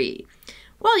for free.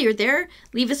 While you're there,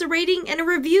 leave us a rating and a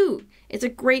review. It's a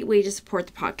great way to support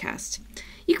the podcast.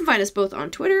 You can find us both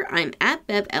on Twitter. I'm at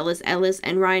BevEllisEllis,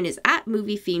 and Ryan is at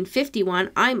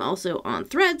MovieFiend51. I'm also on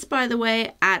Threads, by the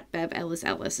way, at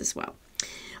BevEllisEllis as well.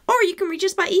 Or you can reach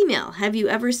us by email. Have you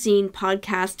ever seen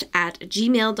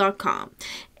podcast@gmail.com?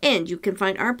 And you can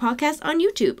find our podcast on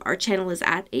YouTube. Our channel is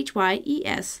at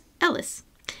HYES Ellis.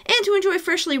 And to enjoy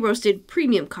freshly roasted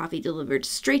premium coffee delivered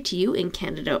straight to you in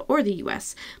Canada or the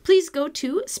US, please go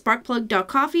to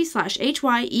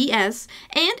sparkplug.coffee/HYES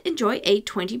and enjoy a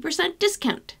 20%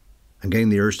 discount. I'm getting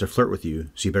the urge to flirt with you,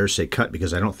 so you better say cut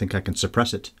because I don't think I can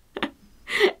suppress it.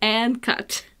 And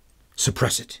cut.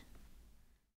 Suppress it.